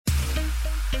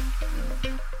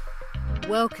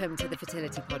Welcome to the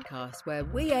Fertility Podcast, where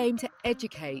we aim to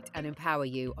educate and empower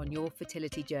you on your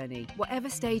fertility journey, whatever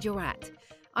stage you're at.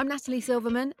 I'm Natalie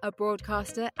Silverman, a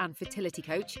broadcaster and fertility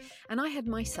coach, and I had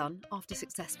my son after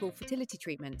successful fertility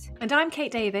treatment. And I'm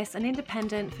Kate Davis, an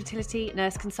independent fertility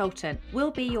nurse consultant.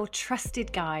 We'll be your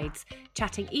trusted guides,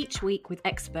 chatting each week with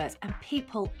experts and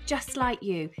people just like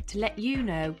you to let you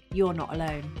know you're not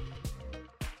alone.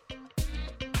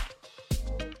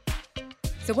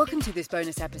 So welcome to this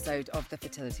bonus episode of the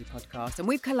Fertility Podcast, and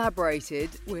we've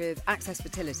collaborated with Access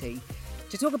Fertility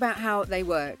to talk about how they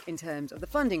work in terms of the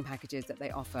funding packages that they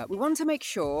offer. We want to make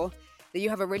sure that you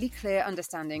have a really clear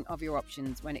understanding of your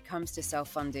options when it comes to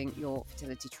self-funding your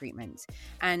fertility treatment.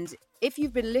 And if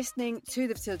you've been listening to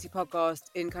the Fertility Podcast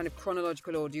in kind of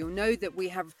chronological order, you'll know that we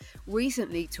have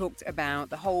recently talked about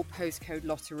the whole postcode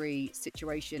lottery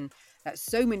situation that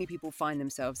so many people find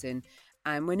themselves in.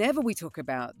 And whenever we talk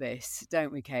about this,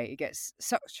 don't we, Kate, it gets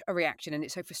such a reaction, and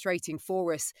it's so frustrating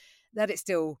for us that it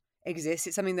still exists.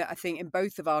 It's something that I think in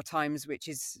both of our times, which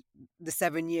is the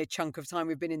 7-year chunk of time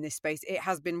we've been in this space, it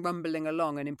has been rumbling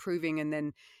along and improving and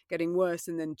then getting worse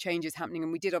and then changes happening.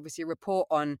 And we did obviously a report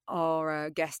on our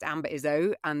guest Amber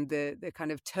Izzo and the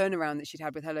kind of turnaround that she'd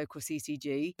had with her local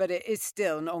CCG, but it is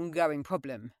still an ongoing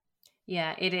problem.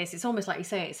 Yeah, it is. It's almost like you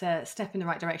say, it's a step in the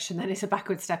right direction, then it's a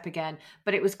backward step again.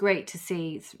 But it was great to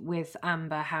see with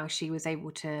Amber how she was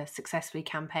able to successfully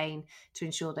campaign to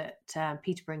ensure that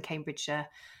Peterborough and Cambridgeshire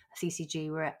CCG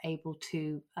were able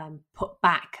to put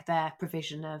back their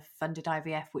provision of funded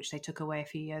IVF, which they took away a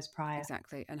few years prior.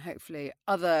 Exactly. And hopefully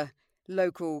other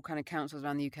local kind of councils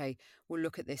around the UK will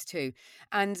look at this too.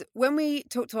 And when we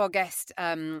talk to our guest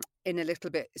in a little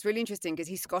bit, it's really interesting because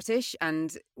he's Scottish,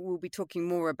 and we'll be talking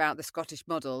more about the Scottish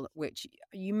model, which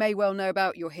you may well know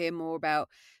about, you'll hear more about,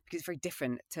 because it's very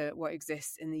different to what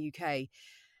exists in the UK.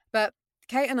 But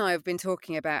Kate and I have been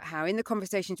talking about how in the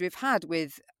conversations we've had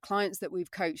with clients that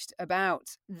we've coached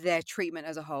about their treatment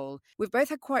as a whole, we've both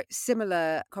had quite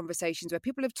similar conversations where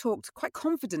people have talked quite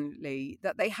confidently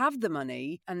that they have the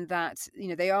money and that, you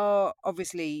know, they are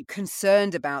obviously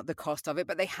concerned about the cost of it,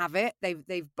 but they have it,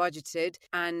 they've budgeted,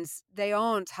 and they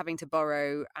aren't having to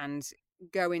borrow and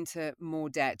go into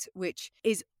more debt, which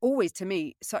is always to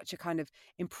me such a kind of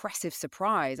impressive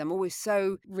surprise. I'm always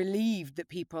so relieved that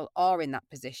people are in that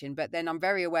position, but then I'm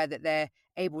very aware that they're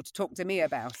able to talk to me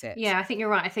about it. Yeah, I think you're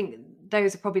right. I think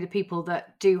those are probably the people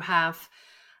that do have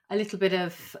a little bit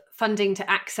of funding to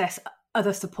access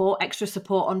other support, extra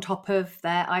support on top of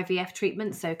their IVF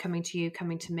treatment. So coming to you,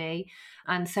 coming to me.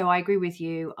 And so I agree with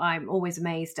you. I'm always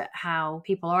amazed at how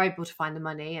people are able to find the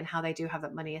money and how they do have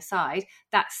that money aside.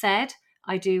 That said,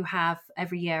 I do have,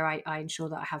 every year I ensure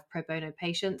that I have pro bono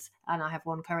patients, and I have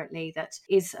one currently that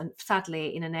is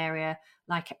sadly in an area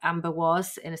like Amber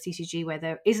was, in a CCG where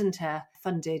there isn't a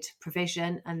funded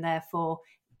provision, and therefore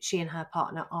she and her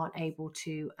partner aren't able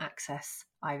to access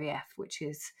IVF, which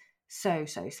is so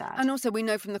sad. And also we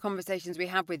know from the conversations we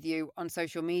have with you on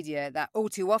social media that all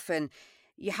too often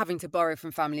you're having to borrow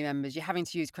from family members, you're having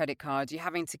to use credit cards, you're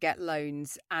having to get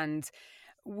loans, and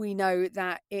we know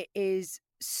that it is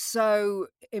so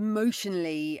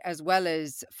emotionally as well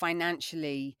as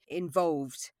financially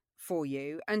involved for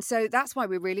you. And so that's why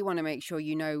we really want to make sure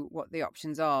you know what the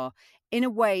options are in a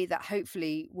way that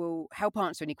hopefully will help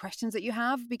answer any questions that you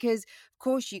have, because of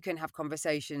course you can have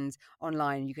conversations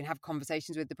online, you can have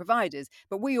conversations with the providers,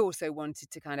 but we also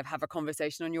wanted to kind of have a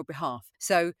conversation on your behalf.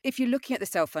 So if you're looking at the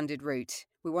self-funded route,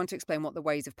 we want to explain what the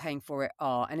ways of paying for it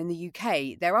are. And in the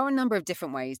UK, there are a number of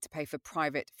different ways to pay for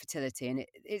private fertility, and it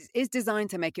is designed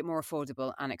to make it more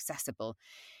affordable and accessible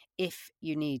if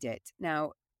you need it.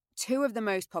 Now, two of the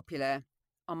most popular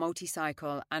are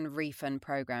multi-cycle and refund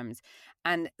programs.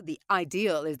 And the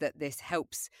ideal is that this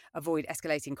helps avoid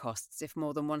escalating costs if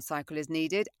more than one cycle is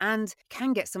needed, and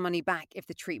can get some money back if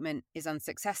the treatment is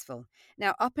unsuccessful.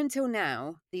 Now, up until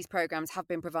now, these programs have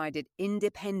been provided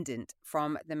independent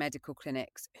from the medical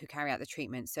clinics who carry out the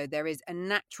treatment. So there is a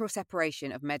natural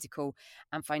separation of medical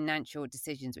and financial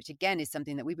decisions, which again is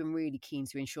something that we've been really keen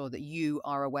to ensure that you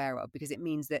are aware of, because it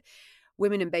means that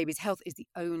women and babies' health is the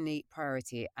only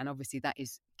priority, and obviously that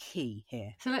is key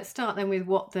here. So let's start then with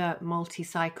what the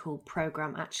multi-cycle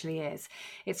programme actually is.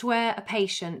 It's where a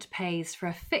patient pays for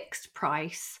a fixed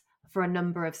price for a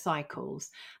number of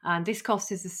cycles, and this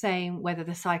cost is the same whether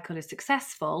the cycle is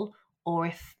successful or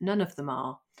if none of them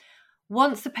are.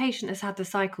 Once the patient has had the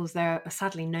cycles, there are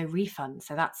sadly no refunds,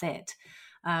 so that's it.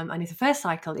 And if the first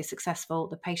cycle is successful,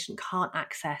 the patient can't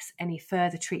access any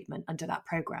further treatment under that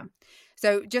programme.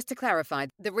 So just to clarify,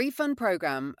 the refund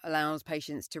programme allows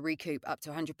patients to recoup up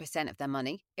to 100% of their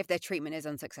money if their treatment is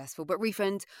unsuccessful, but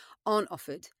refunds aren't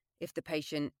offered if the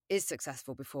patient is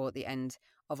successful before the end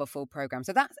of a full program.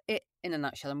 So that's it in a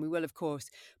nutshell. And we will, of course,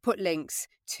 put links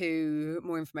to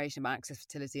more information about Access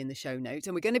Fertility in the show notes.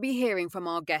 And we're going to be hearing from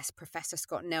our guest, Professor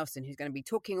Scott Nelson, who's going to be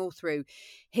talking all through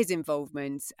his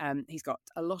involvement. He's got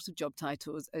a lot of job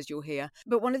titles, as you'll hear.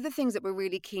 But one of the things that we're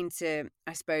really keen to,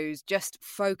 I suppose, just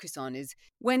focus on is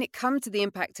when it comes to the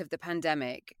impact of the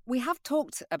pandemic, we have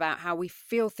talked about how we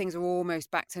feel things are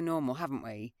almost back to normal, haven't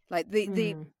we? Like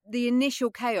the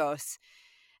initial chaos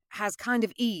has kind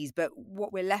of eased, but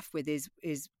what we're left with is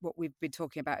what we've been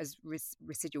talking about as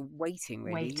residual waiting,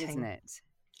 really, isn't it?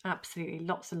 Absolutely.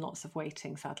 Lots and lots of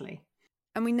waiting, sadly.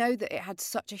 And we know that it had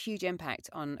such a huge impact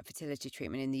on fertility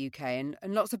treatment in the UK, and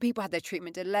lots of people had their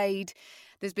treatment delayed.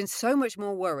 There's been so much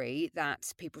more worry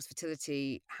that people's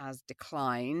fertility has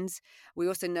declined. We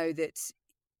also know that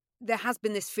there has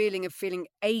been this feeling of feeling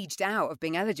aged out of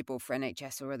being eligible for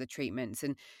NHS or other treatments.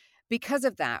 And because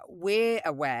of that, we're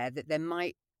aware that there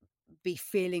might be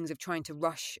feelings of trying to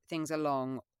rush things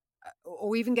along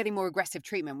or even getting more aggressive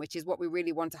treatment, which is what we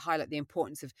really want to highlight, the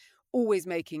importance of always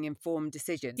making informed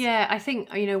decisions. Yeah, I think,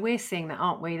 we're seeing that,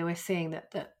 aren't we? We're seeing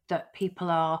that people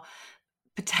are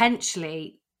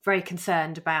potentially very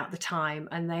concerned about the time,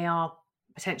 and they are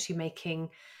potentially making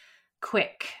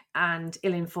quick and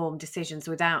ill-informed decisions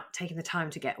without taking the time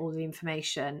to get all the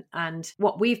information. And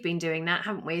what we've been doing now,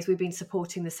 haven't we, is we've been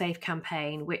supporting the SAFE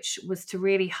campaign, which was to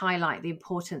really highlight the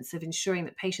importance of ensuring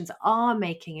that patients are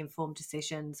making informed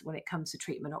decisions when it comes to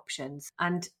treatment options.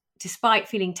 And despite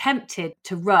feeling tempted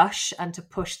to rush and to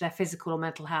push their physical or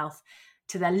mental health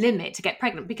to their limit to get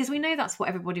pregnant, because we know that's what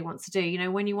everybody wants to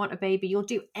do. When you want a baby, you'll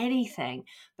do anything.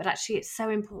 But actually, it's so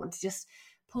important to just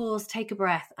pause, take a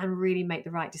breath, and really make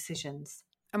the right decisions.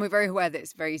 And we're very aware that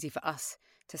it's very easy for us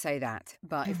to say that,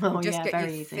 but if we just get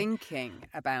you thinking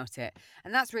about it.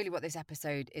 And that's really what this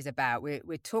episode is about. We're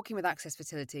talking with Access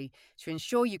Fertility to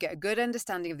ensure you get a good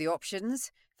understanding of the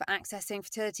options for accessing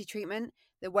fertility treatment,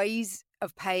 the ways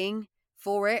of paying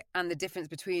for it, and the difference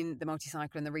between the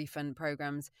multi-cycle and the refund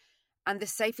programs, and the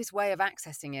safest way of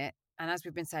accessing it. And as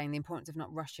we've been saying, the importance of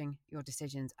not rushing your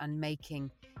decisions and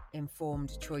making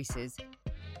informed choices.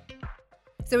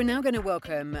 So we're now going to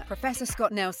welcome Professor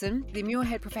Scott Nelson, the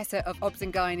Muirhead Professor of Obs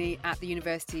and Gynae at the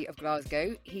University of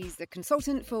Glasgow. He's the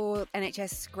consultant for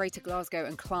NHS Greater Glasgow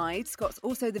and Clyde. Scott's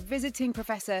also the visiting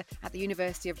professor at the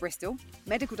University of Bristol,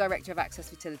 Medical Director of Access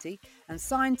Fertility, and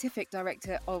Scientific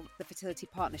Director of the Fertility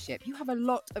Partnership. You have a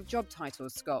lot of job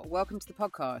titles, Scott. Welcome to the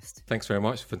podcast. Thanks very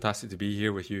much. Fantastic to be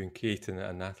here with you and Kate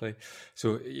and Natalie.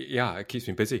 So yeah, it keeps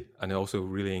me busy and also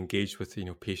really engaged with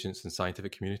patients and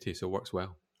scientific community. So it works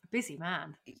well. Busy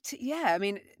man. Yeah, I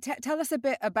mean, tell us a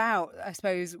bit about, I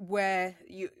suppose, where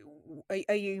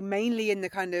are you mainly in the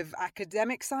kind of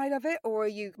academic side of it, or are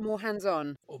you more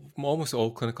hands-on? Almost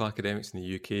all clinical academics in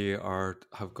the UK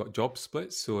have got job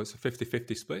splits, so it's a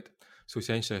 50-50 split. So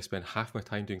essentially I spend half my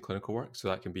time doing clinical work, so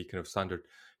that can be kind of standard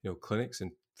clinics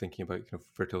and thinking about kind of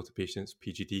fertility patients,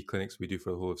 PGD clinics we do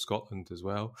for the whole of Scotland as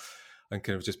well, and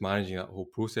kind of just managing that whole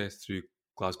process through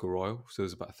Glasgow Royal. So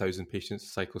there's about 1,000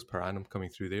 patients cycles per annum coming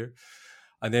through there.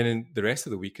 And then in the rest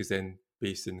of the week is then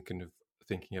based in kind of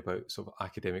thinking about sort of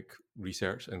academic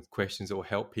research and questions that will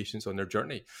help patients on their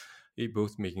journey,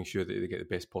 both making sure that they get the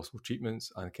best possible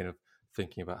treatments and kind of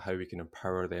thinking about how we can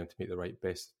empower them to make the right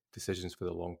best decisions for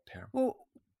the long term. Well,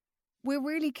 we're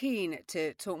really keen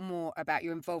to talk more about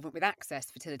your involvement with Access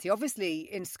Fertility. Obviously,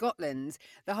 in Scotland,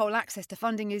 the whole access to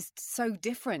funding is so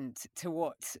different to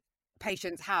what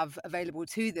patients have available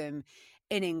to them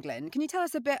in England. Can you tell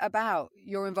us a bit about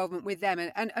your involvement with them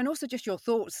and also just your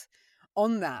thoughts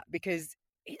on that? Because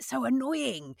it's so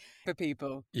annoying for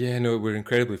people. Yeah, no, we're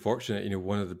incredibly fortunate.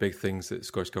 One of the big things that the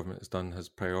Scottish Government has done has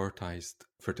prioritised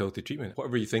fertility treatment.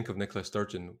 Whatever you think of Nicola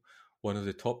Sturgeon, one of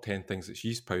the top 10 things that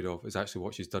she's proud of is actually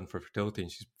what she's done for fertility,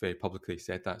 and she's very publicly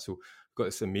said that. So we've got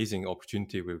this amazing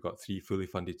opportunity. We've got 3 fully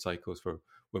funded cycles for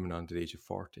women under the age of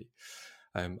 40.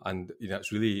 And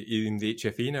it's really, even the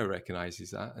HFE now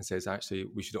recognises that and says actually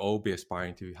we should all be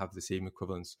aspiring to have the same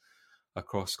equivalence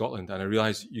across Scotland. And I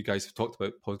realise you guys have talked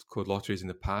about postcode lotteries in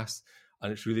the past,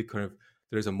 and it's really kind of,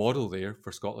 there's a model there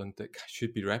for Scotland that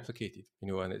should be replicated,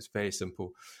 and it's very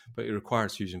simple, but it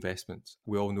requires huge investments.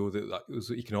 We all know that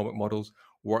those economic models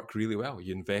work really well.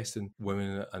 You invest in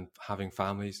women and having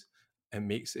families,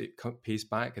 it pays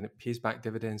back, and it pays back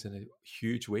dividends in a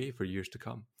huge way for years to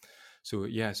come. So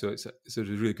yeah, so it's a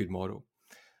really good model.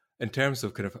 In terms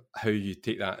of kind of how you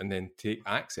take that and then take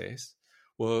access,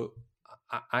 well,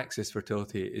 Access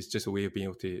Fertility is just a way of being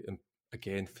able to,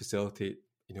 again, facilitate,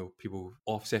 people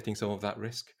offsetting some of that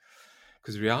risk.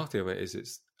 Because the reality of it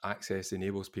is access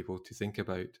enables people to think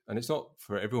about, and it's not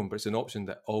for everyone, but it's an option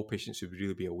that all patients should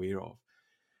really be aware of.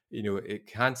 It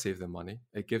can save them money.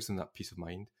 It gives them that peace of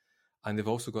mind. And they've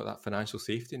also got that financial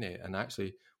safety net. And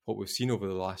actually, what we've seen over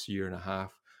the last year and a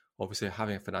half, obviously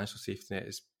having a financial safety net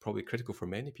is probably critical for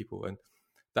many people. And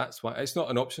that's why it's not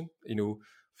an option,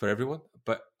 for everyone,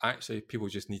 but actually people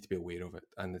just need to be aware of it.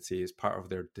 And they'd say it's part of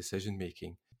their decision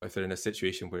making. If they're in a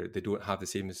situation where they don't have the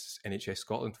same as NHS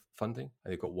Scotland funding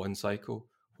and they've got one cycle,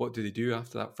 what do they do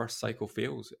after that first cycle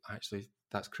fails? Actually,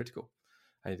 that's critical.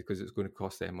 Because it's going to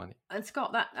cost them money. And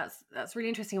Scott, that's really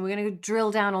interesting. We're going to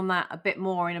drill down on that a bit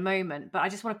more in a moment. But I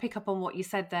just want to pick up on what you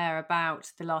said there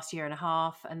about the last year and a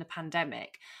half and the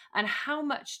pandemic. And how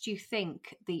much do you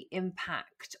think the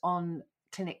impact on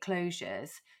clinic closures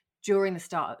during the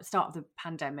start of the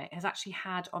pandemic has actually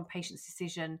had on patients'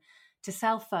 decision to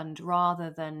self-fund rather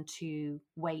than to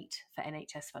wait for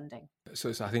NHS funding? So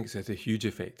I think it's had a huge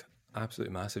effect,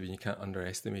 absolutely massive, and you can't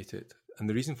underestimate it. And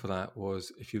the reason for that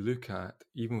was, if you look at,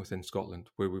 even within Scotland,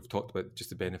 where we've talked about just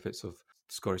the benefits of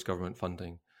Scottish Government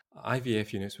funding,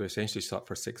 IVF units were essentially set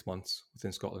for 6 months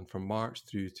within Scotland, from March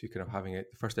through to kind of having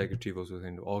it, the first egg retrievals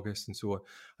within August and so on.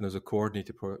 And there was a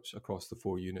coordinated approach across the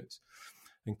 4 units.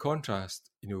 In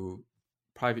contrast,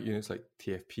 private units like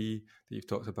TFP that you've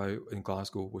talked about in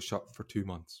Glasgow was shut for 2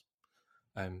 months.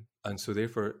 And so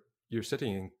therefore you're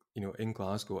sitting in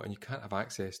Glasgow and you can't have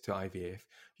access to IVF.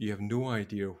 You have no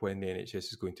idea when the NHS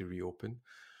is going to reopen.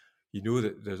 You know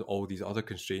that there's all these other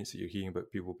constraints that you're hearing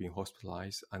about, people being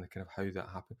hospitalised and kind of how that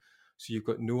happened. So you've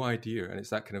got no idea. And it's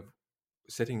that kind of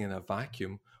sitting in a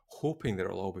vacuum, hoping that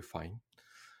it'll all be fine.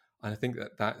 And I think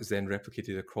that is then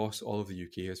replicated across all of the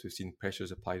UK as we've seen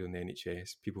pressures applied on the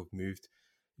NHS. People have moved,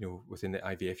 within the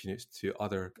IVF units to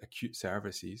other acute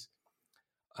services.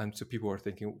 And so people are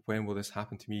thinking, when will this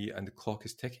happen to me? And the clock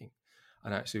is ticking.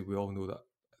 And actually, we all know that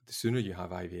the sooner you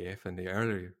have IVF and the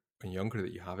earlier and younger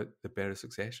that you have it, the better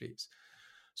success rates.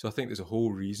 So I think there's a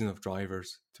whole reason of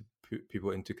drivers to put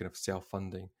people into kind of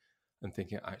self-funding and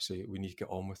thinking, actually, we need to get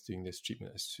on with doing this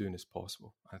treatment as soon as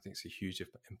possible. I think it's a huge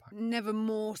impact. Never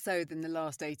more so than the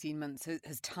last 18 months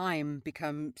has time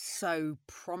become so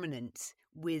prominent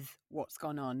with what's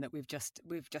gone on that we've just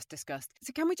discussed.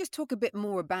 So can we just talk a bit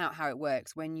more about how it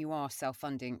works when you are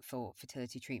self-funding for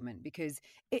fertility treatment? Because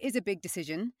it is a big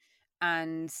decision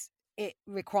and it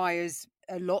requires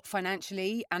a lot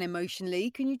financially and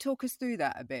emotionally. Can you talk us through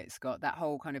that a bit, Scott, that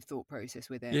whole kind of thought process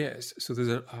with it? Yes, so there's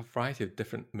a variety of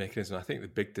different mechanisms. I think the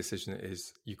big decision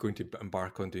is, you're going to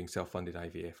embark on doing self-funded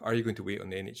IVF. Are you going to wait on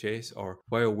the NHS, or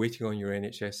while waiting on your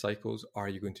NHS cycles, are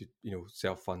you going to,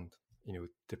 self-fund,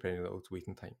 depending on those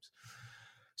waiting times?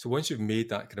 So once you've made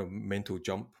that kind of mental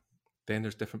jump, then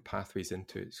there's different pathways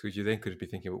into it. So you then could be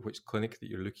thinking about which clinic that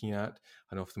you're looking at,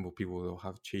 and often people will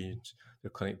have changed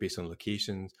their clinic based on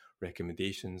locations,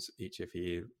 recommendations,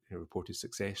 HFA, reported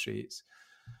success rates.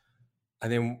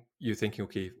 And then you're thinking,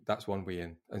 okay, that's one way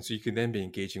in. And so you can then be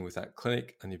engaging with that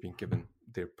clinic and you've been given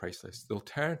their price list. The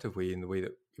alternative way, in the way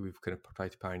that we've kind of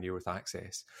tried to pioneer with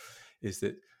access, is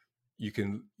that you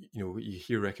can, you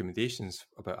hear recommendations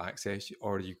about access,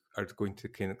 or you are going to the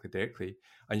clinic directly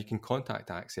and you can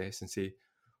contact access and say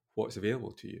what's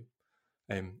available to you.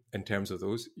 In terms of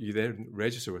those, you then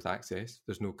register with access.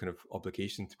 There's no kind of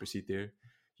obligation to proceed there.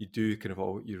 You do kind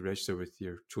of you register with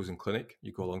your chosen clinic,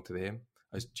 you go along to them.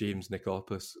 As James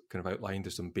Nicolopoulos kind of outlined,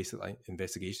 there's some basic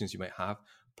investigations you might have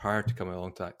prior to coming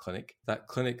along to that clinic. That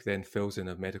clinic then fills in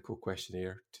a medical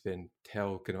questionnaire to then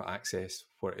tell kind of access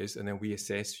what it is, and then we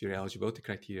assess your eligibility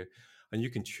criteria. And you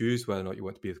can choose whether or not you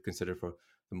want to be considered for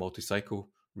the multi-cycle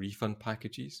refund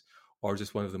packages or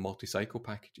just one of the multi-cycle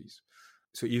packages.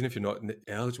 So even if you're not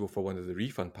eligible for one of the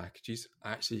refund packages,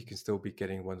 actually you can still be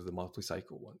getting one of the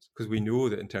multi-cycle ones. Because we know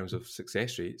that in terms of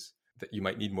success rates, that you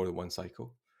might need more than one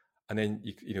cycle. And then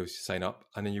you sign up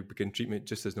and then you begin treatment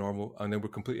just as normal. And then we're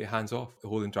completely hands off. The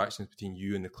whole interaction is between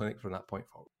you and the clinic from that point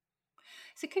forward.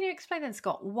 So can you explain then,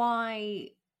 Scott,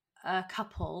 why a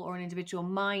couple or an individual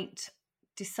might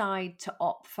decide to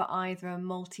opt for either a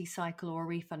multi-cycle or a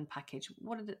refund package?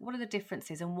 What are the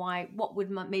differences, and why? What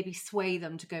would maybe sway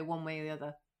them to go one way or the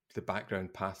other? The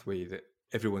background pathway that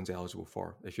everyone's eligible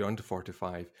for. If you're under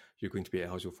 45, you're going to be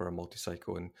eligible for a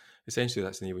multi-cycle. And essentially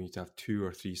that's enabling you to have 2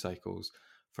 or 3 cycles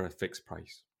for a fixed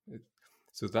price.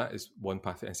 So that is one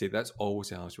path, and say that's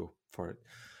always eligible for it.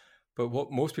 But what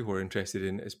most people are interested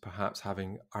in is perhaps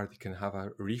they can have a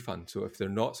refund. So if they're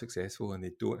not successful and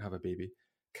they don't have a baby,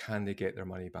 can they get their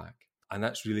money back? And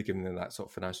that's really giving them that sort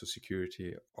of financial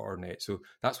security or net. So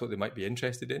that's what they might be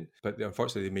interested in. But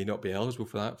unfortunately, they may not be eligible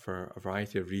for that for a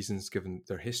variety of reasons, given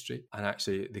their history. And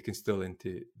actually, they can still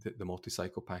into the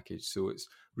multi-cycle package. So it's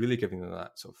really giving them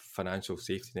that sort of financial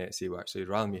safety net. Say, well, actually,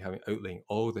 rather than me outlaying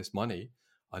all this money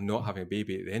and not having a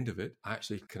baby at the end of it,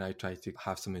 actually, can I try to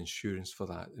have some insurance for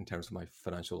that in terms of my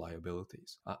financial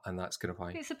liabilities? And that's kind of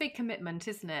why. It's a big commitment,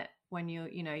 isn't it? When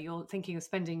you're thinking of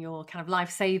spending your kind of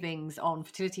life savings on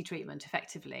fertility treatment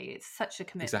effectively. It's such a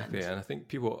commitment. Exactly. And I think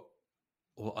people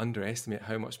will underestimate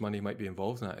how much money might be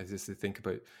involved in that, is they think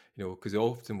about, because they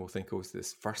often will think, oh, it's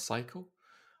this first cycle.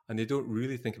 And they don't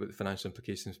really think about the financial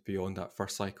implications beyond that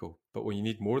first cycle. But when you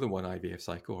need more than one IVF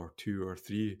cycle, or 2 or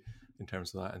 3 in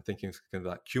terms of that, and thinking of kind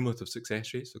of that cumulative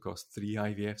success rates across 3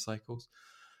 IVF cycles,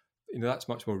 that's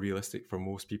much more realistic for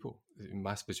most people. The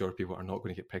mass majority of people are not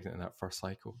going to get pregnant in that first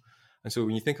cycle. And so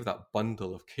when you think of that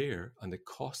bundle of care and the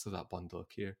cost of that bundle of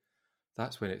care,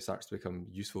 that's when it starts to become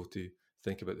useful to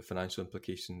think about the financial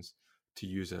implications to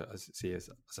use as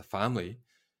a family.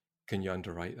 Can you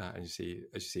underwrite that? And as you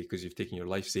say, because you've taken your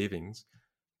life savings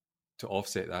to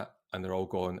offset that, and they're all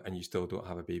gone, and you still don't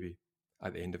have a baby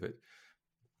at the end of it.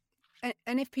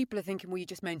 And if people are thinking, well, you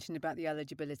just mentioned about the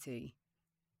eligibility,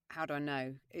 how do I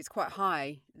know? It's quite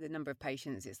high, the number of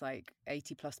patients. It's like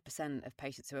 80+% of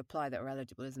patients who apply that are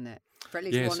eligible, isn't it? For at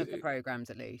least one of the programs,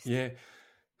 at least. Yeah.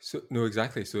 So no,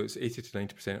 exactly. So it's 80 to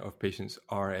 90% of patients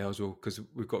are eligible, because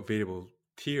we've got variable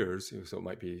tiers. So it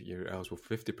might be you're eligible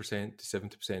 50% to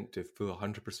 70% to full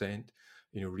 100%,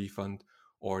 refund,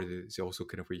 or there's also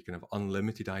kind of where you can have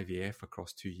unlimited IVF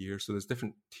across 2 years. So there's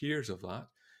different tiers of that,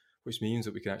 which means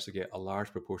that we can actually get a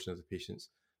large proportion of the patients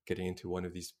getting into one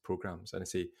of these programs. And I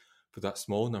say, for that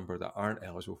small number that aren't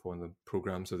eligible for one of the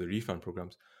programs or the refund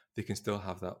programs, they can still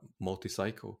have that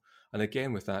multi-cycle. And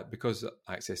again, with that, because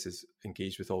Access is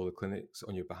engaged with all the clinics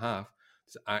on your behalf,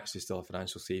 it's actually still a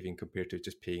financial saving compared to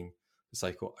just paying the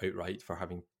cycle outright for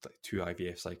having like 2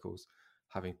 IVF cycles.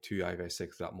 Having 2 IVF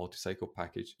cycles, that multi-cycle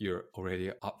package, you're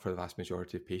already up for the vast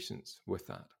majority of patients with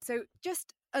that. So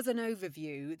just as an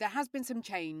overview, there has been some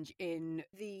change in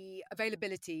the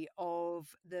availability of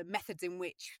the methods in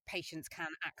which patients can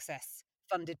access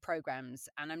funded programs.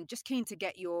 And I'm just keen to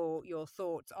get your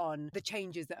thoughts on the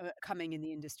changes that are coming in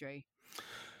the industry.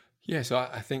 Yeah, so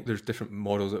I think there's different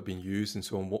models that have been used and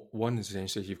so on. One is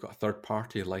essentially you've got a third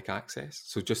party like Access.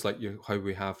 So just like how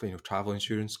we have, travel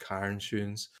insurance, car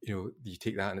insurance, you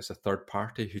take that and it's a third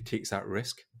party who takes that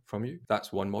risk from you.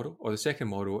 That's one model. Or the second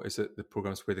model is that the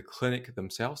programs where the clinic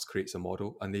themselves creates a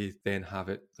model and they then have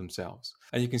it themselves.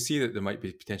 And you can see that there might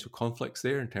be potential conflicts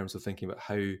there in terms of thinking about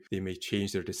how they may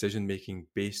change their decision making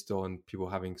based on people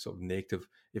having sort of negative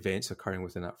events occurring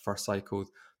within that first cycle.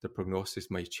 The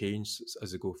prognosis might change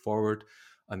as they go forward,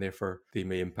 and therefore they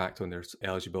may impact on their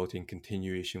eligibility and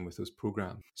continuation with those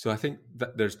programs. So I think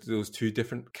that there's those 2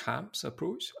 different camps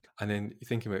approach. And then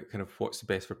thinking about kind of what's the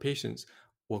best for patients.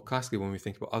 Well, classically, when we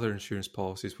think about other insurance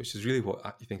policies, which is really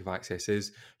what you think of Access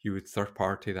is, you would third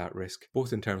party that risk,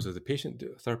 both in terms of the patient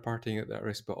third partying that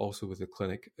risk, but also with the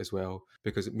clinic as well,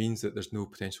 because it means that there's no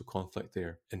potential conflict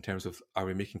there in terms of, are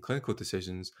we making clinical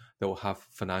decisions that will have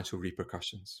financial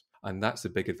repercussions? And that's the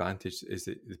big advantage, is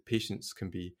that the patients can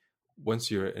be, once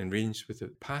you're in range with the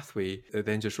pathway, it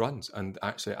then just runs. And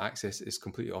actually Access is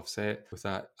completely offset with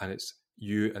that. And it's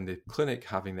you and the clinic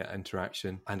having that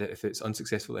interaction. And if it's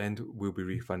unsuccessful at the end, we'll be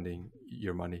refunding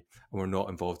your money. And we're not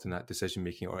involved in that decision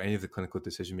making or any of the clinical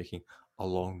decision making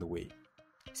along the way.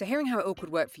 So hearing how it all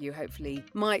could work for you, hopefully,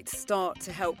 might start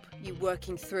to help you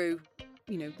working through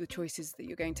the choices that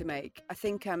you're going to make. I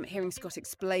think hearing Scott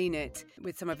explain it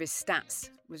with some of his stats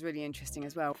was really interesting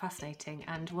as well. Fascinating.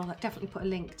 And we'll definitely put a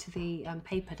link to the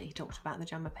paper that he talked about, the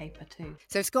JAMA paper too.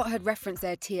 So Scott had referenced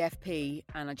their TFP,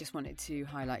 and I just wanted to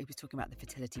highlight, he was talking about the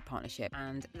Fertility Partnership,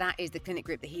 and that is the clinic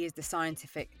group that he is the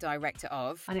scientific director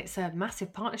of. And it's a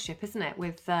massive partnership, isn't it,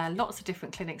 with lots of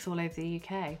different clinics all over the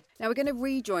UK. Now we're going to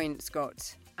rejoin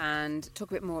Scott and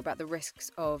talk a bit more about the risks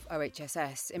of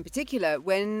OHSS. In particular,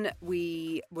 when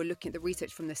we were looking at the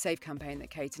research from the SAFE campaign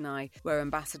that Kate and I were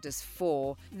ambassadors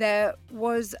for, there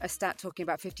was a stat talking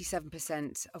about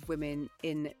 57% of women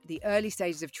in the early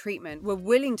stages of treatment were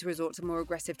willing to resort to more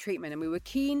aggressive treatment. And we were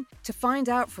keen to find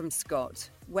out from Scott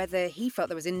whether he felt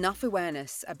there was enough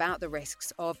awareness about the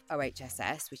risks of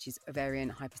OHSS, which is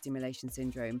ovarian hyperstimulation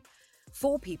syndrome,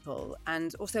 for people,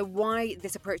 and also why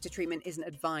this approach to treatment isn't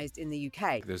advised in the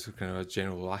UK. There's kind of a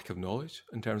general lack of knowledge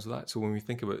in terms of that. So when we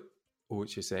think about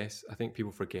OHSS, I think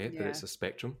people forget that it's a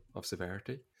spectrum of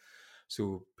severity.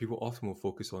 So people often will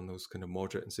focus on those kind of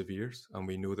moderate and severes, and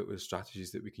we know that there's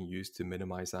strategies that we can use to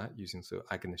minimise that using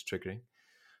agonist triggering.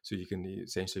 So you can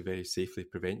essentially very safely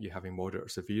prevent you having moderate or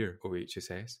severe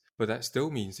OHSS. But that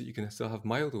still means that you can still have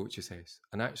mild OHSS.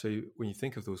 And actually, when you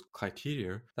think of those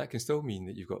criteria, that can still mean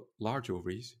that you've got large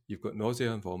ovaries, you've got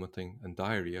nausea and vomiting and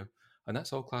diarrhea, and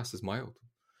that's all classed as mild.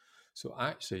 So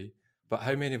actually, but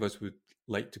how many of us would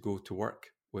like to go to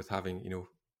work with having,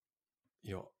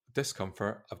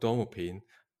 discomfort, abdominal pain,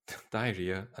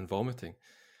 diarrhea, and vomiting?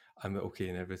 I'm okay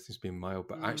and everything's been mild,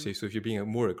 but actually, so if you're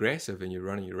being more aggressive and you're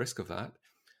running your risk of that,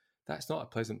 that's not a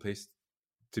pleasant place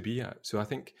to be at. So I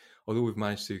think, although we've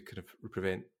managed to kind of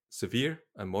prevent severe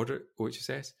and moderate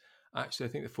OHSS, actually, I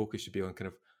think the focus should be on kind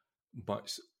of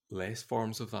much less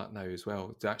forms of that now as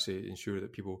well, to actually ensure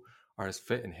that people are as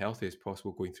fit and healthy as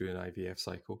possible going through an IVF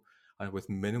cycle and with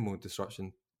minimal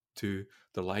disruption to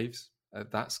their lives.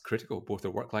 That's critical, both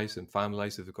their work lives and family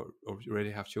lives if they've got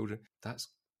already have children. That's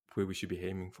where we should be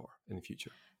aiming for in the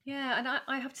future. Yeah, and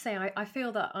I have to say, I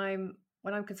feel that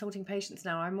when I'm consulting patients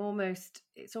now,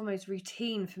 it's almost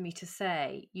routine for me to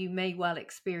say, you may well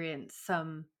experience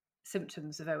some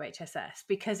symptoms of OHSS,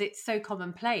 because it's so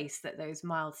commonplace that those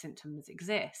mild symptoms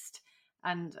exist.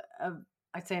 And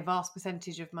I'd say a vast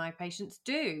percentage of my patients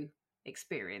do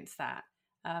experience that.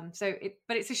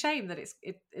 But it's a shame that it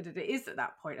is at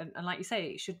that point. And like you say,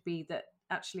 it should be that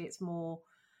actually it's more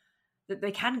that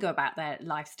they can go about their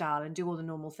lifestyle and do all the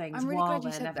normal things. I'm really while glad you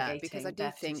they're said navigating that, because I do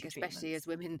their think, fertility especially treatments. as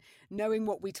women, knowing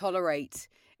what we tolerate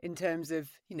in terms of,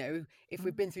 if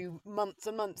we've been through months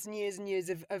and months and years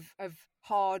of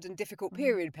hard and difficult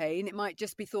period pain, it might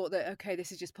just be thought that, okay,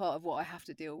 this is just part of what I have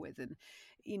to deal with. And,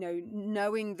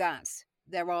 knowing that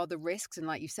there are the risks, and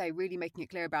like you say, really making it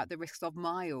clear about the risks of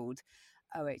mild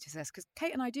OHSS, because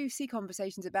Kate and I do see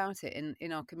conversations about it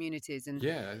in our communities. And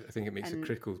yeah, I think it makes a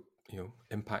critical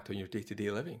impact on your day-to-day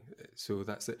living. So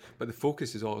that's it. But the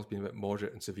focus has always been about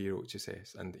moderate and severe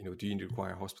OHSS, and do you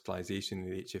require hospitalisation?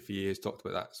 The HFEA has talked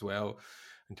about that as well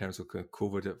in terms of kind of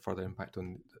COVID, further impact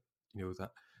on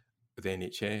that with the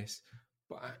NHS.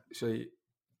 But actually,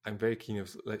 I'm very keen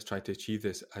of let's try to achieve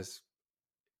this as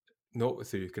not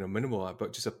through kind of minimal,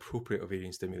 but just appropriate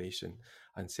ovarian stimulation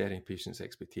and setting patients'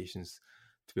 expectations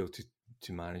to be able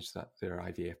to manage their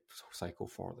IVF cycle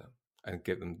for them and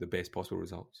get them the best possible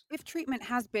results. If treatment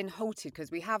has been halted, because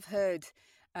we have heard,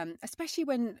 especially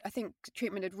when I think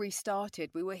treatment had restarted,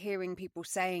 we were hearing people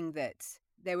saying that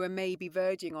they were maybe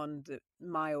verging on the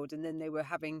mild, and then they were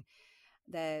having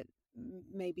their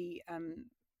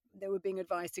they were being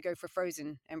advised to go for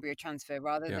frozen embryo transfer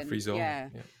rather than freeze-all. Yeah.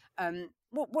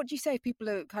 What do you say if people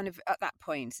are kind of at that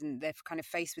point and they're kind of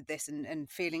faced with this and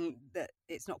feeling that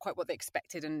it's not quite what they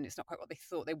expected and it's not quite what they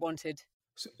thought they wanted?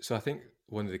 So I think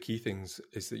one of the key things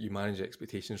is that you manage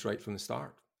expectations right from the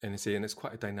start. And it's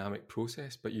quite a dynamic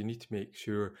process, but you need to make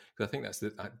sure, because I think that's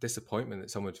that disappointment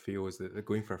that someone would feel is that they're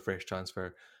going for a fresh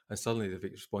transfer and suddenly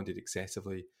they've responded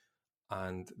excessively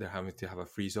and they're having to have a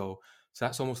freeze-all. So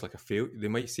that's almost like a fail. They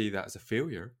might say that as a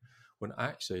failure when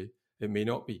actually it may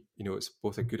not be. It's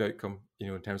both a good outcome,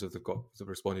 in terms of they've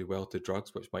responded well to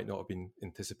drugs, which might not have been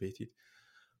anticipated.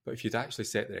 But if you'd actually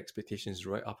set their expectations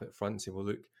right up at front and say, well,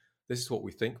 look, this is what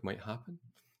we think might happen.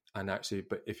 And actually,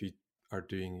 but if you are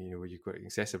doing, you've got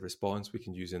excessive response, we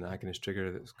can use an agonist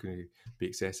trigger that's going to be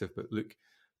excessive. But look,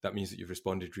 that means that you've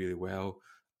responded really well.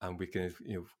 And we can,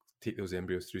 take those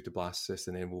embryos through to blastocyst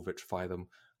and then we'll vitrify them.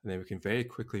 And then we can very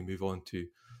quickly move on to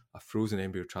a frozen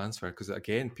embryo transfer. Because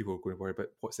again, people are going to worry about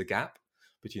what's the gap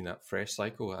between that fresh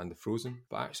cycle and the frozen.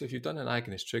 But actually, if you've done an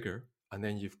agonist trigger and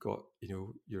then you've got,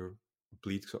 your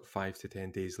bleed sort of 5 to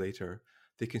 10 days later,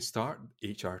 they can start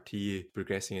HRT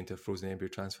progressing into a frozen embryo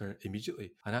transfer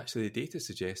immediately. And actually, the data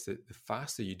suggests that the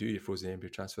faster you do your frozen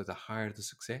embryo transfer, the higher the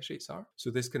success rates are.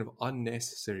 So this kind of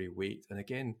unnecessary wait, and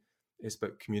again, it's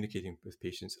about communicating with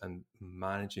patients and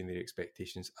managing their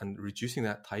expectations and reducing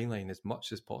that timeline as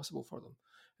much as possible for them.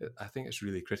 I think it's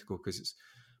really critical because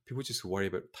people just worry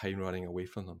about time running away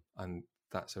from them, and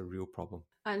that's a real problem.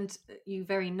 And you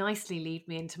very nicely lead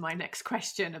me into my next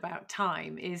question about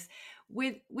time, is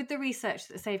with the research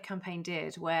that the SAVE campaign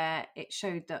did, where it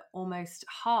showed that almost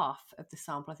half of the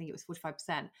sample, I think it was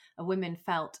 45%, of women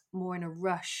felt more in a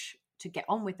rush to get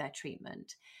on with their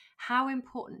treatment. How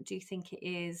important do you think it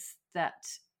is that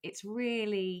it's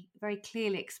really very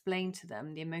clearly explained to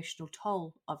them the emotional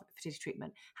toll of fertility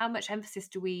treatment? How much emphasis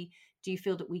do you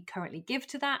feel that we currently give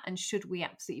to that, and should we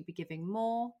absolutely be giving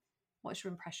more? What's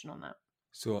your impression on that?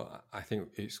 So I think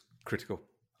it's critical.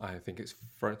 I think it's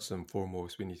first and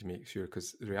foremost we need to make sure,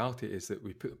 because the reality is that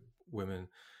we put women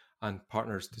and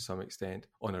partners to some extent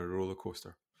on a roller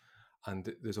coaster.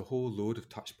 And there's a whole load of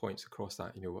touch points across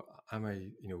that. Am I,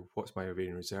 what's my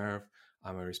ovarian reserve?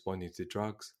 Am I responding to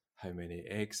drugs? How many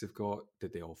eggs they've got?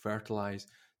 Did they all fertilize?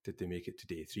 Did they make it to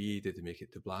day 3? Did they make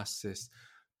it to blastocyst?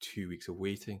 2 weeks of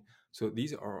waiting. So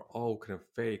these are all kind of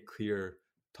very clear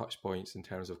touch points in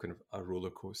terms of kind of a roller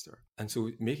coaster. And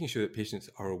so making sure that patients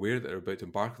are aware that they're about to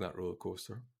embark on that roller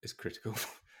coaster is critical.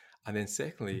 And then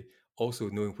secondly, also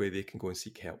knowing where they can go and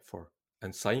seek help for,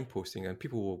 and signposting, and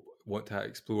people will want to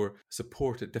explore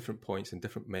support at different points and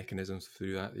different mechanisms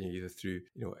through that, either through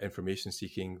information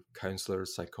seeking,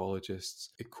 counsellors, psychologists,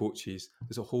 coaches.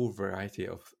 There's a whole variety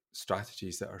of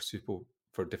strategies that are suitable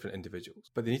for different individuals,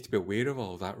 but they need to be aware of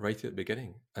all of that right at the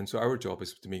beginning. And so our job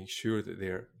is to make sure that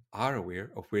they are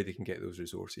aware of where they can get those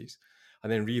resources,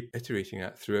 and then reiterating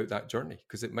that throughout that journey,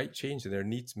 because it might change and their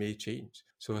needs may change.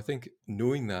 So I think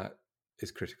knowing that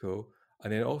is critical.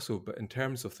 And then also, but in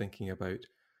terms of thinking about,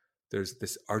 there's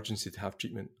this urgency to have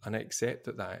treatment, and I accept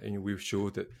that we've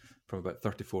showed that from about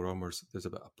 34 onwards, there's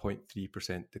about a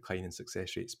 0.3% decline in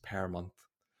success rates per month.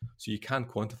 So you can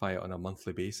quantify it on a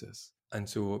monthly basis. And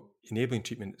so enabling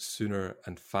treatment sooner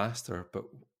and faster, but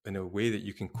in a way that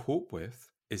you can cope with,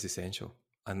 is essential.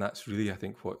 And that's really, I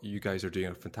think, what you guys are doing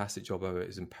a fantastic job of,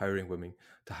 is empowering women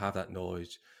to have that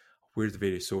knowledge, where the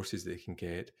various sources they can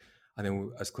get. And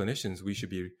then as clinicians, we should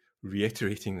be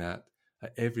reiterating that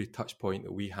at every touch point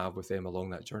that we have with them along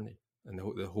that journey. And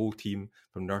the whole team,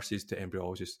 from nurses to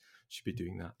embryologists, should be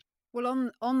doing that.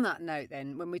 Well, on that note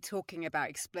then, when we're talking about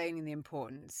explaining the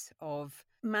importance of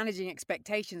managing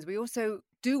expectations, we also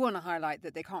do want to highlight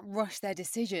that they can't rush their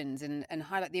decisions, and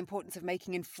highlight the importance of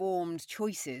making informed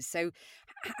choices. So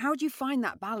how do you find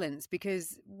that balance?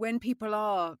 Because when people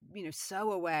are,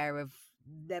 so aware of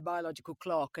their biological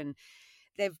clock, and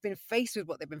they've been faced with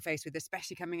what they've been faced with,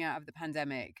 especially coming out of the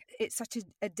pandemic, it's such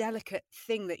a delicate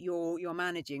thing that you're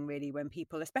managing, really, when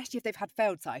people, especially if they've had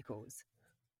failed cycles.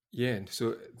 Yeah, and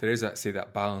so there is that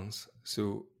balance.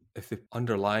 So if the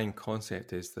underlying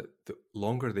concept is that the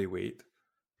longer they wait,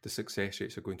 the success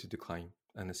rates are going to decline,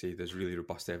 and I say there's really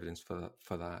robust evidence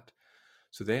for that.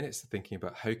 So then it's thinking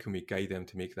about how can we guide them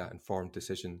to make that informed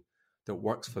decision that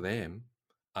works for them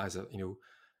as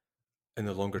in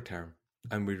the longer term.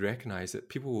 And we recognize that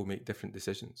people will make different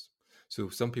decisions. So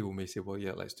some people may say, well,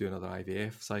 yeah, let's do another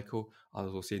IVF cycle.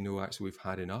 Others will say, no, actually, we've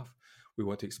had enough. We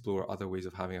want to explore other ways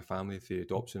of having a family through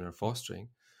adoption or fostering,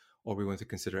 or we want to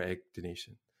consider egg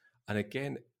donation. And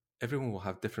again, everyone will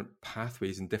have different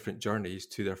pathways and different journeys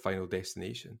to their final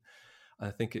destination. And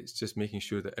I think it's just making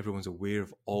sure that everyone's aware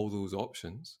of all those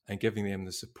options and giving them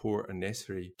the support and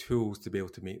necessary tools to be able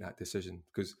to make that decision.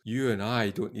 Because you and I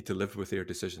don't need to live with their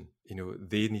decision.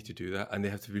 They need to do that, and they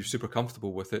have to be super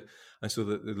comfortable with it. And so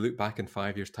that they look back in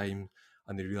 5 years' time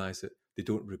and they realize that they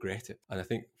don't regret it. And I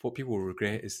think what people will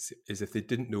regret is if they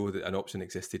didn't know that an option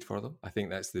existed for them. I think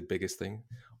that's the biggest thing.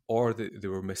 Or that they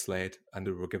were misled and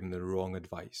they were given the wrong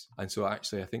advice. And so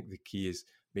actually, I think the key is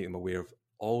make them aware of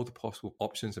all the possible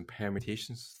options and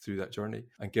permutations through that journey,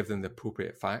 and give them the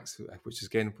appropriate facts, which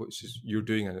is you're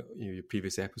doing, and your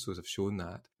previous episodes have shown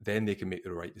that. Then they can make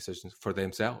the right decisions for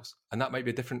themselves. And that might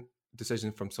be a different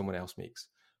decision from someone else makes,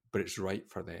 but it's right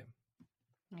for them.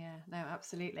 Yeah, no,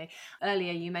 absolutely.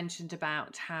 Earlier you mentioned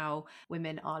about how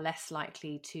women are less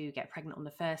likely to get pregnant on the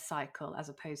first cycle as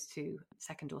opposed to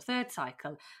second or third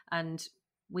cycle. And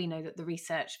we know that the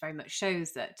research very much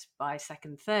shows that by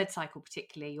second, third cycle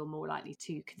particularly, you're more likely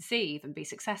to conceive and be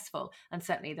successful. And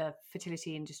certainly the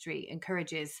fertility industry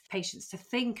encourages patients to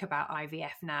think about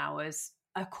IVF now as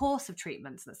a course of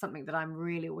treatments. That's something that I'm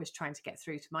really always trying to get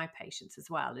through to my patients as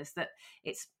well, is that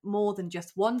it's more than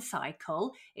just one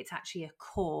cycle. It's actually a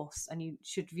course, and you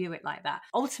should view it like that.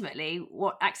 Ultimately,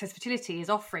 what Access Fertility is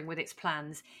offering with its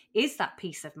plans is that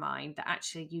peace of mind that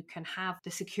actually you can have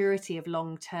the security of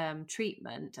long-term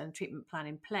treatment and treatment plan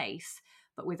in place,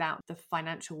 but without the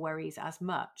financial worries as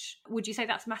much. Would you say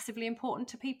that's massively important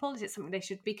to people? Is it something they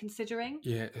should be considering?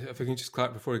 Yeah, if I can just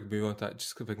clarify, before I move on to that,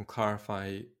 just if I can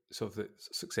clarify sort of the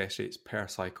success rates per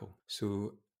cycle.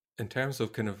 So in terms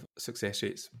of kind of success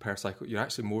rates per cycle, you're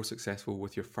actually more successful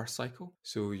with your first cycle.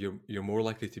 So you're more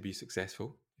likely to be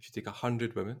successful if you take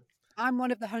 100 women. I'm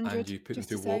one of the 100. And you put them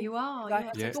through You are.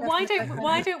 Yeah. But why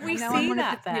don't we see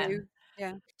that then?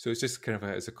 Yeah. So it's just kind of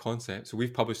as a concept. So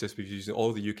we've published this, we've used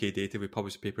all the UK data. We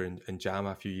published a paper in JAMA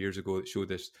a few years ago that showed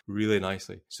this really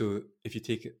nicely. So if you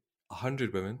take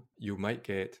 100 women, you might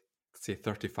get, say,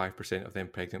 35% of them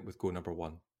pregnant with go number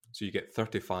 1. So you get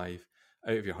 35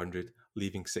 out of your 100,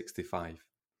 leaving 65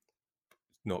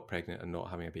 not pregnant and not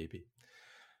having a baby.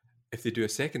 If they do a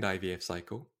second IVF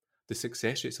cycle, the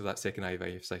success rates of that second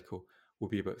IVF cycle will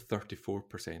be about 34%.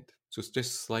 So it's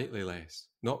just slightly less.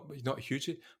 Not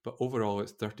hugely, but overall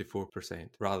it's 34%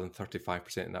 rather than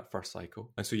 35% in that first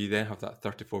cycle. And so you then have that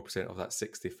 34% of that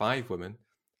 65 women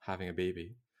having a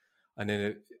baby. And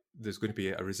then there's going to be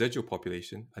a residual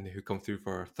population, and who come through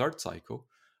for a third cycle,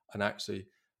 and actually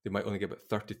they might only get about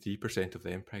 33% of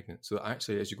them pregnant. So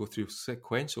actually, as you go through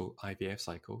sequential IVF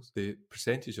cycles, the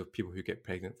percentage of people who get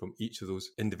pregnant from each of those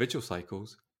individual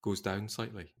cycles goes down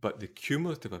slightly. But the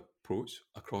cumulative approach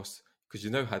across, because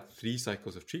you now had 3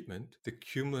 cycles of treatment, the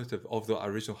cumulative of the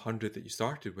original 100 that you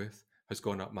started with has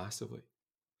gone up massively.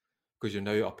 Because you're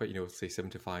now up at, say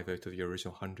 75 out of your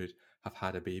original 100 have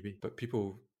had a baby. But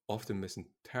people often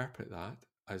misinterpret that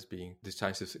as being the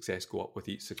chance of success go up with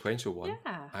each sequential one.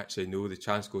 Yeah. Actually, no, the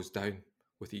chance goes down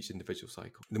with each individual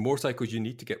cycle. The more cycles you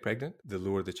need to get pregnant, the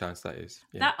lower the chance that is.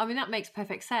 Yeah. That makes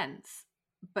perfect sense.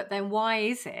 But then why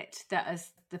is it that,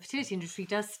 as the fertility industry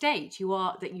does state,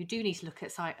 that you do need to look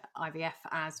at IVF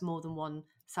as more than one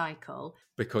cycle?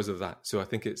 Because of that. So I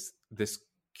think it's this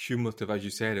cumulative, as you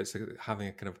said, it's having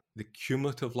a kind of the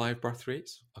cumulative live birth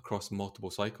rates across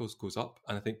multiple cycles goes up.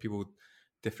 And I think people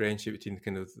differentiate between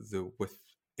kind of the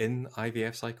within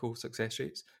IVF cycle success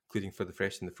rates, including for the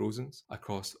fresh and the frozens,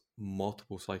 across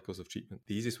multiple cycles of treatment.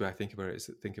 The easiest way I think about it is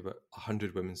to think about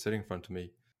 100 women sitting in front of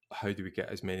me. How do we get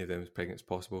as many of them as pregnant as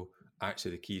possible?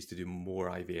 Actually, the key is to do more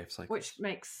IVF cycles. Which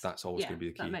makes... That's always going to be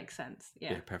the key. That makes sense.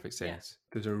 Yeah, perfect sense. Yeah.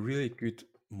 There's a really good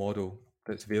model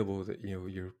that's available that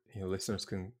your listeners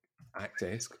can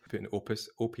access. Put an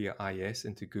OPIS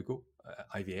into Google,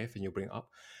 IVF, and you'll bring it up.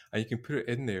 And you can put it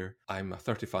in there. I'm a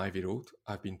 35-year-old.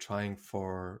 I've been trying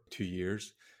for 2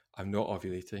 years. I'm not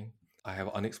ovulating. I have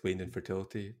unexplained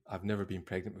infertility. I've never been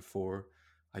pregnant before.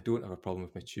 I don't have a problem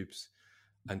with my tubes.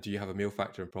 And do you have a male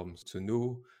factor in problems? So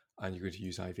no, and you're going to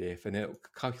use IVF, and it'll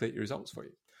calculate your results for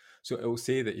you. So it will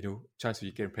say that, chance of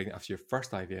you getting pregnant after your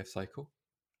first IVF cycle,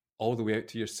 all the way out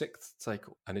to your 6th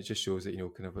cycle. And it just shows that,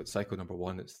 kind of at cycle number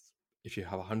 1, it's if you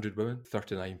have 100 women,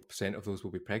 39% of those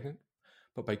will be pregnant.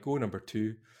 But by go number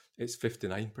 2, it's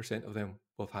 59% of them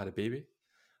will have had a baby.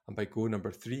 And by go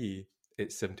number 3,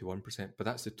 it's 71%. But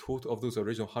that's the total of those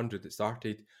original 100 that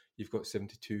started, you've got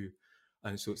 72.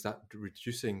 And so it's that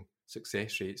reducing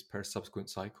success rates per subsequent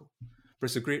cycle. But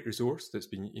it's a great resource that's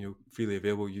been, freely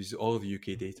available, uses all of the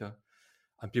UK data,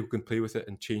 and people can play with it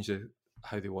and change it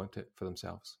how they want it for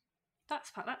themselves.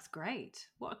 That's great.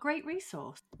 What a great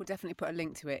resource. We'll definitely put a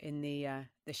link to it in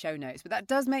the show notes. But that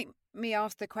does make me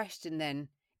ask the question then,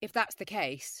 if that's the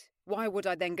case, why would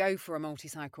I then go for a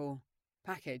multi-cycle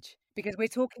package? Because we're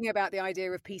talking about the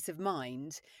idea of peace of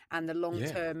mind and the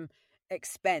long-term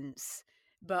expense.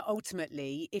 But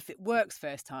ultimately, if it works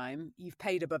first time, you've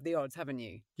paid above the odds, haven't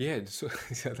you? Yeah, so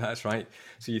that's right.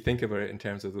 So you think about it in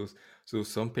terms of those. So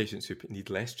some patients who need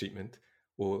less treatment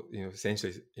will,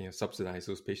 essentially, subsidize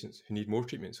those patients who need more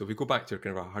treatment. So if we go back to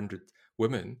kind of 100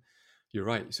 women, you're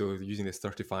right. So using this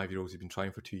 35-year-olds who've been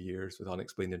trying for 2 years with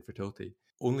unexplained infertility,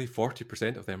 only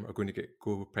 40% of them are going to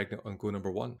go pregnant on go number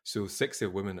 1. So 60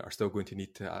 women are still going to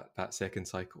need that second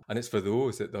cycle. And it's for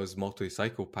those that those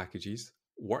multi-cycle packages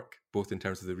work, both in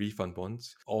terms of the refund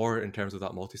bonds or in terms of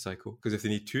that multi-cycle. Because if they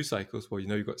need 2 cycles, well,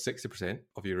 you've got 60%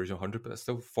 of your original 100, but that's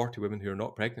still 40 women who are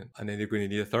not pregnant. And then they're going to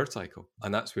need a third cycle.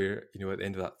 And that's where, at the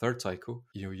end of that third cycle,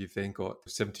 you've then got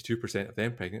 72% of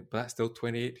them pregnant, but that's still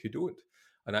 28 who don't.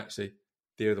 And actually,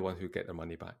 they're the ones who get their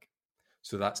money back.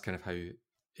 So that's kind of how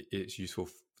it's useful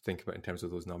to think about in terms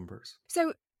of those numbers.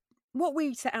 So what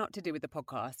we set out to do with the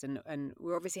podcast, and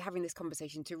we're obviously having this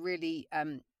conversation to really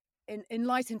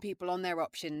enlighten people on their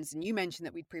options. And you mentioned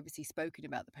that we'd previously spoken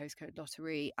about the postcode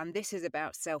lottery, and this is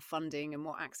about self-funding and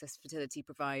what Access Fertility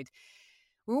provide.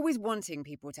 We're always wanting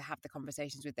people to have the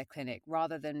conversations with their clinic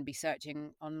rather than be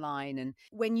searching online. And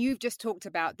when you've just talked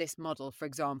about this model, for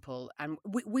example, and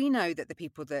we know that the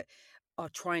people that are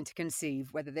trying to conceive,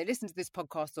 whether they listen to this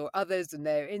podcast or others and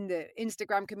they're in the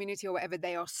Instagram community or whatever,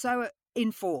 they are so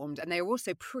informed, and they're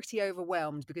also pretty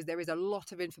overwhelmed because there is a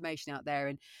lot of information out there.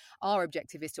 And our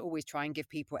objective is to always try and give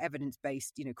people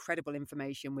evidence-based, credible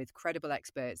information with credible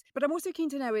experts. But I'm also keen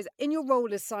to know is, in your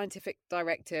role as scientific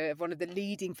director of one of the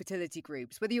leading fertility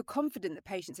groups, whether you're confident that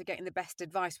patients are getting the best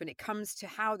advice when it comes to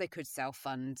how they could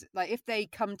self-fund. Like if they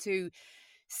come to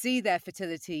see their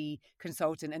fertility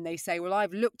consultant and they say, well,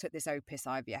 I've looked at this OPIS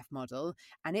IVF model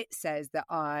and it says that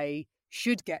I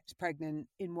should get pregnant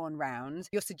in one round.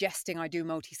 You're suggesting I do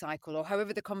multi-cycle, or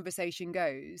however the conversation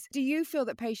goes. Do you feel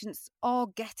that patients are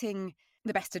getting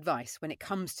the best advice when it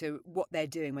comes to what they're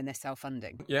doing when they're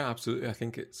self-funding? Yeah, absolutely. I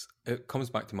think it comes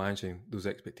back to managing those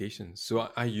expectations. So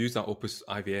I use that OPIS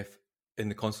IVF in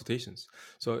the consultations.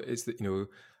 So it's that,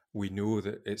 we know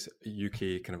that it's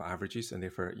UK kind of averages, and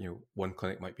therefore, one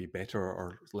clinic might be better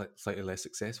or slightly less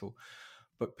successful.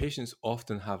 But patients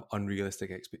often have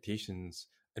unrealistic expectations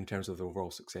in terms of the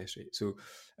overall success rate. So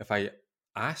if I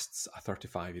asked a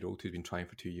 35-year-old who's been trying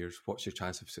for 2 years, what's your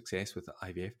chance of success with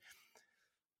IVF?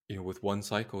 With one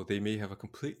cycle, they may have a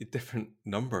completely different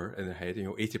number in their head,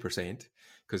 80%,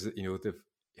 because, they've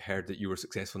heard that you were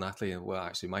successful, Natalie, and well,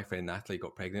 actually, my friend Natalie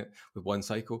got pregnant with one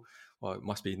cycle. Well, it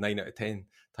must be 9 out of 10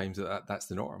 times that's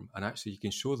the norm. And actually, you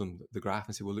can show them the graph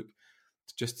and say, well, look,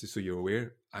 just so you're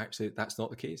aware, actually, that's not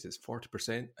the case. It's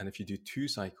 40%. And if you do 2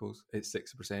 cycles, it's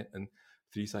 60%. And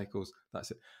 3 cycles,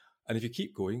 that's it. And if you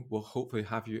keep going, we'll hopefully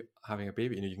have you having a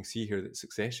baby. You can see here that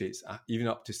success rates, even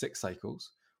up to 6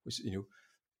 cycles, which,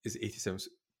 is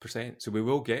 87%. So we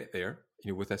will get there,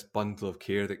 with this bundle of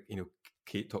care that,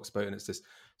 Kate talks about, and it's this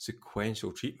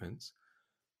sequential treatments,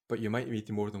 but you might need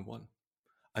more than one.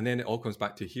 And then it all comes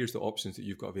back to, here's the options that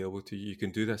you've got available to you. You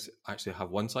can do this, actually have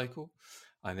one cycle,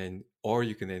 and then, or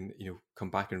you can then,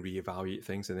 come back and reevaluate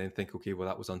things and then think, okay, well,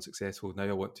 that was unsuccessful. Now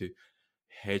I want to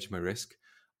hedge my risk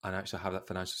and actually have that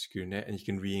financial secure net, and you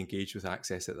can re-engage with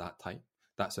access at that time.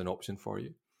 That's an option for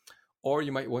you. Or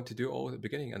you might want to do it all at the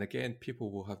beginning. And again,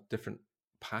 people will have different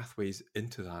pathways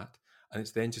into that. And it's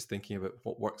then just thinking about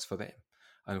what works for them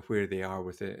and where they are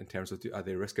with it in terms of, are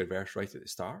they risk adverse right at the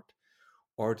start?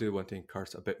 Or do they want to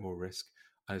encourage a bit more risk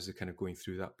as they're kind of going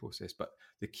through that process? But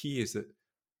the key is that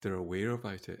they're aware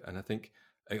about it. And I think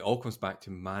it all comes back to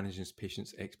managing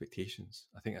patients' expectations.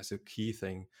 I think that's a key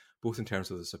thing, both in terms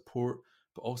of the support,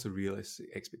 but also realistic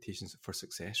expectations for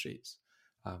success rates.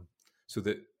 So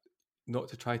that not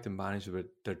to try to manage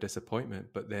their disappointment,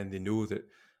 but then they know that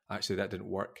actually that didn't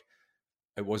work.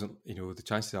 It wasn't, the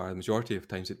chances are the majority of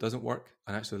times it doesn't work.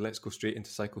 And actually, let's go straight into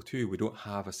cycle 2. We don't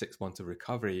have a 6 months of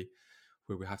recovery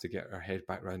where we have to get our head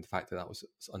back around the fact that was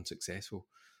unsuccessful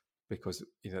because,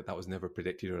 that was never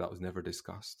predicted or that was never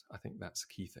discussed. I think that's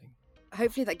the key thing.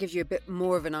 Hopefully that gives you a bit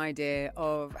more of an idea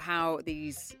of how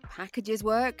these packages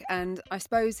work. And I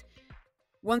suppose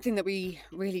one thing that we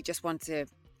really just want to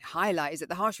highlight is that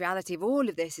the harsh reality of all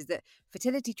of this is that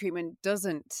fertility treatment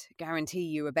doesn't guarantee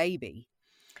you a baby.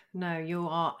 No, you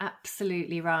are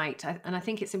absolutely right. And I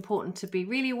think it's important to be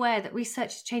really aware that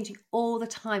research is changing all the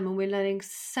time and we're learning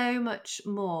so much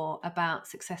more about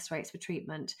success rates for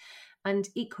treatment. And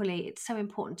equally, it's so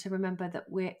important to remember that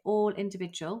we're all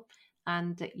individual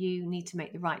and that you need to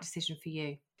make the right decision for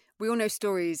you. We all know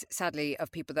stories, sadly,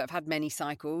 of people that have had many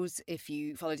cycles. If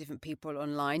you follow different people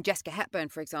online, Jessica Hepburn,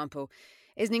 for example,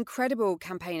 is an incredible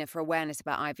campaigner for awareness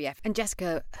about IVF. And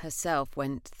Jessica herself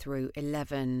went through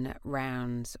 11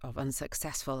 rounds of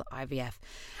unsuccessful IVF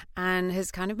and has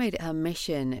kind of made it her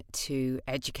mission to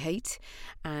educate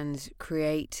and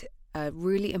create a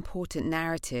really important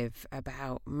narrative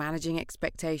about managing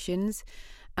expectations,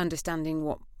 understanding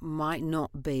what might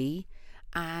not be,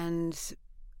 and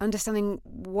understanding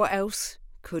what else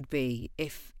could be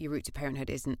if your route to parenthood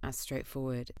isn't as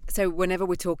straightforward. So whenever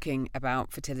we're talking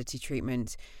about fertility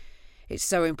treatment, it's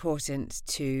so important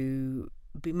to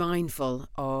be mindful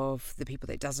of the people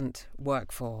that it doesn't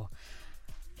work for.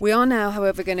 We are now,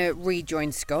 however, going to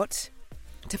rejoin Scott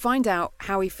to find out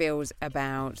how he feels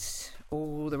about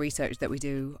all the research that we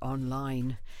do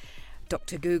online.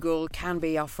 Dr. Google can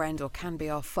be our friend or can be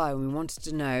our foe. We wanted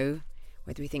to know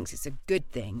whether he thinks it's a good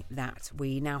thing that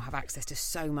we now have access to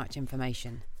so much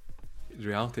information. The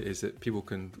reality is that people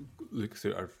can look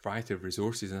through a variety of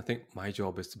resources, and I think my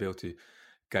job is to be able to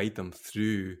guide them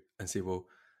through and say, well,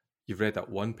 you've read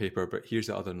that one paper, but here's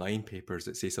the other 9 papers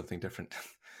that say something different.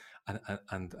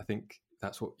 and I think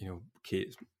that's what,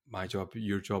 Kate, my job,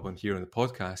 your job on here on the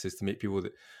podcast is to make people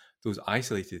that those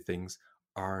isolated things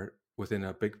are within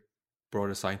a big,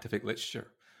 broader scientific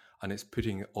literature. And it's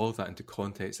putting all of that into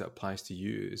context that applies to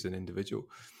you as an individual.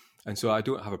 And so I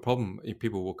don't have a problem.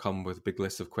 People will come with big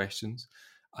lists of questions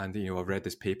and, I've read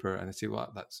this paper and I say,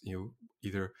 well, that's,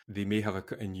 either they may have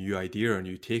a new idea or a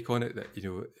new take on it that,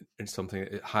 it's something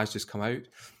that has just come out.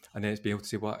 And then it's being able to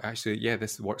say, well, actually, yeah,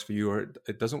 this works for you or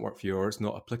it doesn't work for you or it's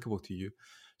not applicable to you.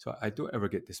 So I don't ever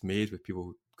get dismayed with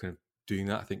people kind of doing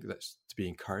that. I think that's to be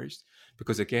encouraged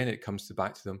because again, it comes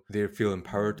back to them. They feel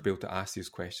empowered to be able to ask these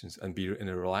questions and be in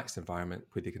a relaxed environment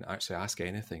where they can actually ask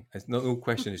anything. It's no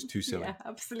question is too silly. Yeah,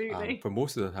 absolutely. For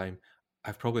most of the time,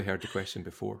 I've probably heard the question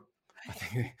before. I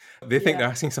think they think they're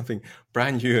asking something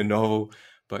brand new and novel,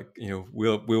 but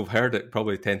we've heard it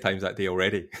probably 10 times that day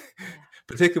already. Yeah.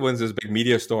 Particularly when there's a big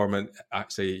media storm and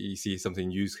actually you see something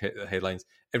news headlines,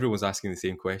 everyone's asking the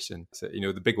same question. So,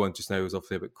 the big one just now is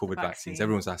obviously about COVID vaccines.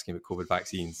 Everyone's asking about COVID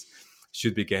vaccines.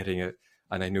 Should be getting it.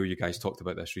 And I know you guys talked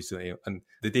about this recently and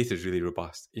the data is really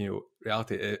robust.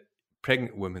 Reality,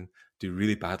 pregnant women do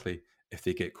really badly if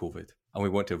they get COVID. And we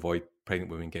want to avoid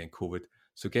pregnant women getting COVID.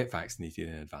 So get vaccinated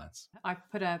in advance. I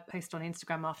put a post on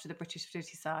Instagram after the British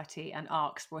Fertility Society and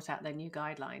ARCS brought out their new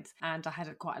guidelines, and I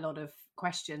had quite a lot of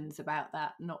questions about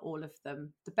that. Not all of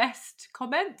them the best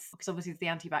comments, because obviously there's the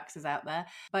anti-vaxxers out there,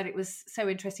 but it was so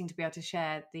interesting to be able to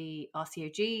share the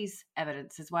RCOG's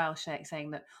evidence as well,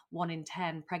 saying that 1 in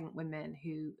 10 pregnant women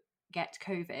who get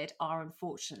COVID are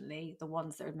unfortunately the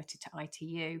ones that are admitted to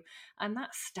ITU, and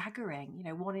that's staggering.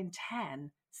 1 in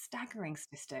 10, staggering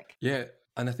statistic. Yeah,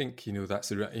 and I think that's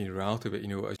the reality of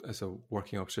it. As a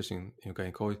working obstetrician,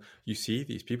 gynaecologist, you see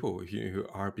these people who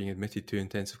are being admitted to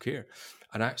intensive care,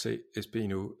 and actually it's been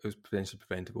it was potentially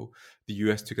preventable. The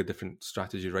US took a different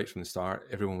strategy right from the start.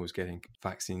 Everyone was getting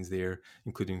vaccines there,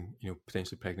 including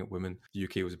potentially pregnant women. The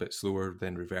UK was a bit slower,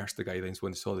 then reversed the guidelines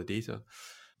when they saw the data.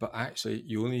 But actually,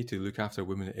 you only need to look after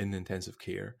women in intensive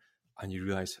care, and you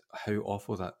realise how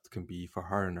awful that can be for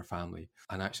her and her family.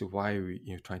 And actually, why are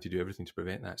we trying to do everything to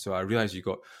prevent that? So I realise you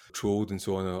got trolled and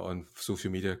so on social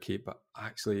media, Kate, but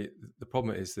actually the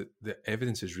problem is that the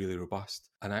evidence is really robust.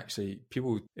 And actually,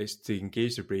 it's to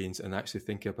engage their brains and actually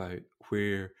think about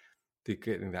where they're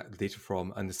getting that data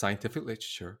from, and the scientific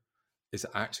literature is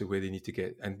actually where they need to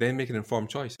get, and then make an informed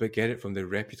choice, but get it from the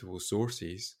reputable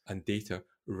sources and data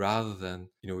rather than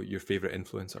your favorite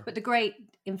influencer. But the great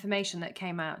information that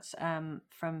came out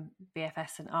from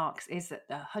BFS and ARCS is that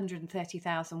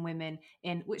 130,000 women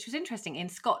which was interesting, in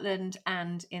Scotland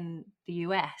and in the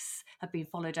US have been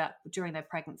followed up during their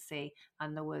pregnancy,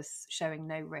 and there was showing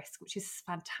no risk, which is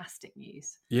fantastic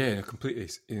news. Yeah, completely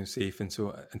safe. And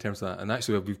so in terms of that, and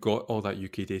actually we've got all that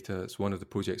UK data. It's one of the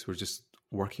projects we're just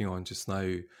working on just now,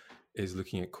 is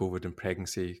looking at COVID and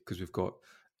pregnancy, because we've got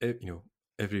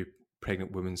every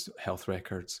pregnant woman's health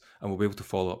records, and we'll be able to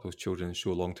follow up those children and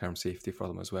show long-term safety for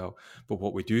them as well. But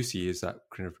what we do see is that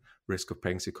kind of risk of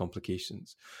pregnancy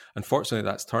complications. Unfortunately,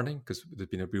 that's turning, because there's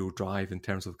been a real drive in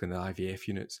terms of kind of IVF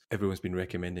units. Everyone's been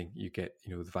recommending you get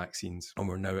the vaccines, and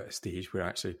we're now at a stage where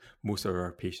actually most of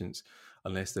our patients,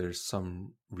 unless there's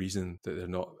some reason that they're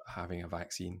not having a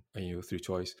vaccine through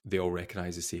choice, they all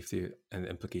recognise the safety and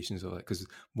implications of it, because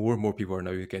more and more people are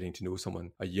now getting to know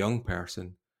someone, a young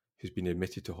person who's been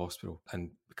admitted to hospital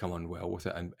and become unwell with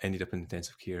it and ended up in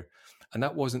intensive care. And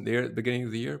that wasn't there at the beginning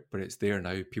of the year, but it's there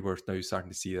now. People are now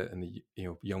starting to see that in the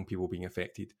young people being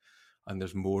affected. And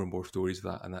there's more and more stories of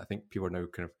that. And I think people are now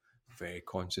kind of very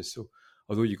conscious. So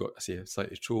although you got to say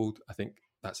slightly trolled, I think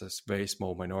that's a very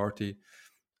small minority.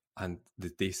 And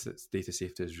the data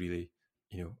safety is really,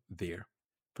 there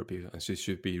for people. And so it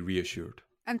should be reassured.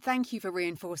 And thank you for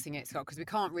reinforcing it, Scott, because we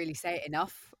can't really say it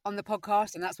enough on the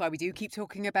podcast, and that's why we do keep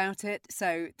talking about it.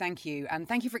 So thank you. And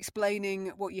thank you for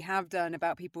explaining what you have done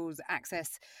about people's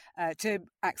access to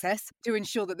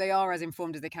ensure that they are as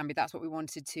informed as they can be. That's what we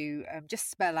wanted to just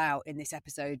spell out in this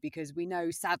episode, because we know,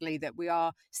 sadly, that we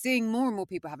are seeing more and more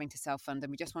people having to self-fund,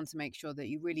 and we just want to make sure that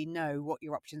you really know what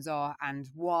your options are and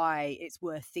why it's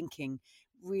worth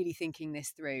really thinking this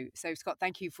through. So Scott,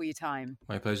 thank you for your time.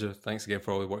 My pleasure. Thanks again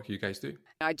for all the work you guys do.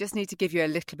 I just need to give you a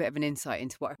little bit of an insight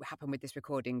into what happened with this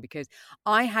recording, because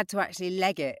I had to actually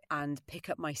leg it and pick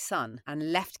up my son,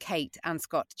 and left Kate and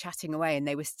Scott chatting away, and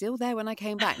they were still there when I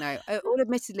came back. Now, all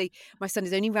admittedly, my son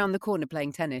is only round the corner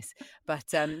playing tennis,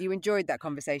 but you enjoyed that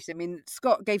conversation. I mean,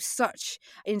 Scott gave such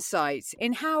insight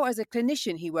in how, as a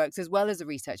clinician, he works as well as a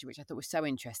researcher, which I thought was so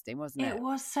interesting, wasn't it? It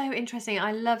was so interesting.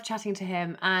 I love chatting to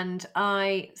him, and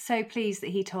I'm so pleased that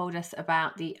he told us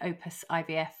about the Opus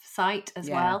IVF site as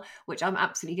well, which I'm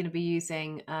absolutely going to be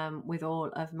using with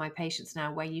all of my patients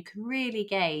now, where you can really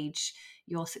gauge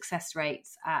your success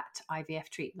rates at IVF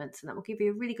treatments, and that will give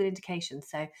you a really good indication.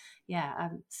 So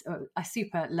I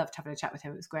super loved having a chat with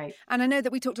him. It was great. And I know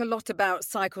that we talked a lot about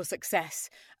cycle success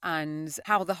and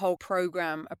how the whole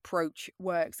program approach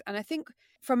works. And I think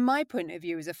from my point of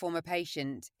view as a former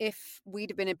patient, if we'd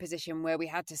have been in a position where we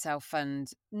had to self-fund,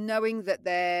 knowing that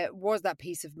there was that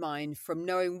peace of mind from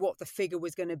knowing what the figure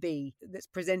was going to be that's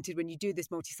presented when you do this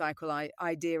multi-cycle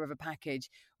idea of a package,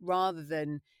 rather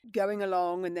than going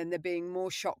along and then there being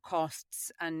more shock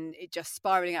costs and it just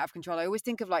spiraling out of control. I always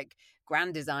think of like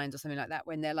Grand Designs or something like that,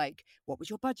 when they're like, what was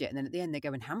your budget? And then at the end they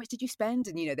go, and how much did you spend?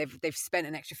 And they've spent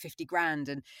an extra 50 grand.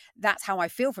 And that's how I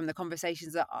feel from the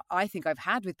conversations that I think I've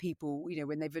had with people,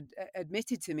 when they've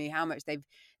admitted to me how much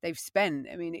they've spent.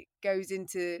 I mean, it goes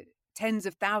into tens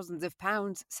of thousands of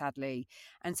pounds, sadly.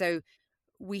 And so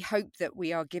we hope that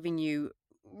we are giving you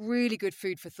really good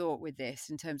food for thought with this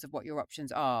in terms of what your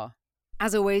options are.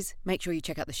 As always, make sure you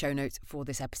check out the show notes for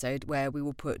this episode, where we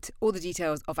will put all the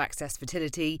details of Access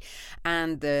Fertility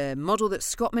and the model that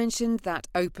Scott mentioned, that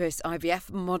Opus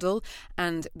IVF model,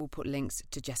 and we'll put links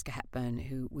to Jessica Hepburn,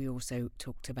 who we also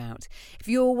talked about. If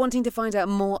you're wanting to find out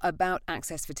more about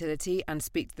Access Fertility and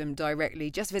speak to them directly,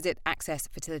 just visit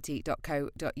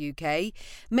accessfertility.co.uk.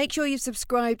 Make sure you've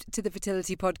subscribed to the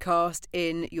Fertility Podcast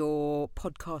in your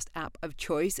podcast app of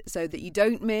choice so that you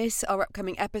don't miss our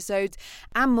upcoming episodes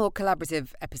and more collaborative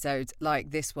episodes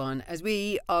like this one, as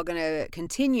we are going to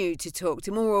continue to talk to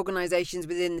more organisations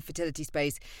within the fertility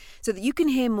space so that you can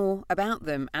hear more about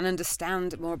them and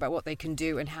understand more about what they can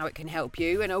do and how it can help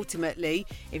you, and ultimately,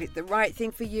 if it's the right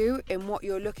thing for you in what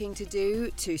you're looking to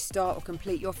do to start or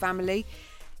complete your family,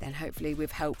 then hopefully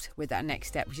we've helped with that next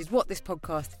step, which is what this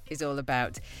podcast is all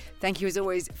about. Thank you as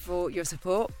always for your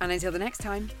support, and until the next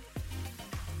time,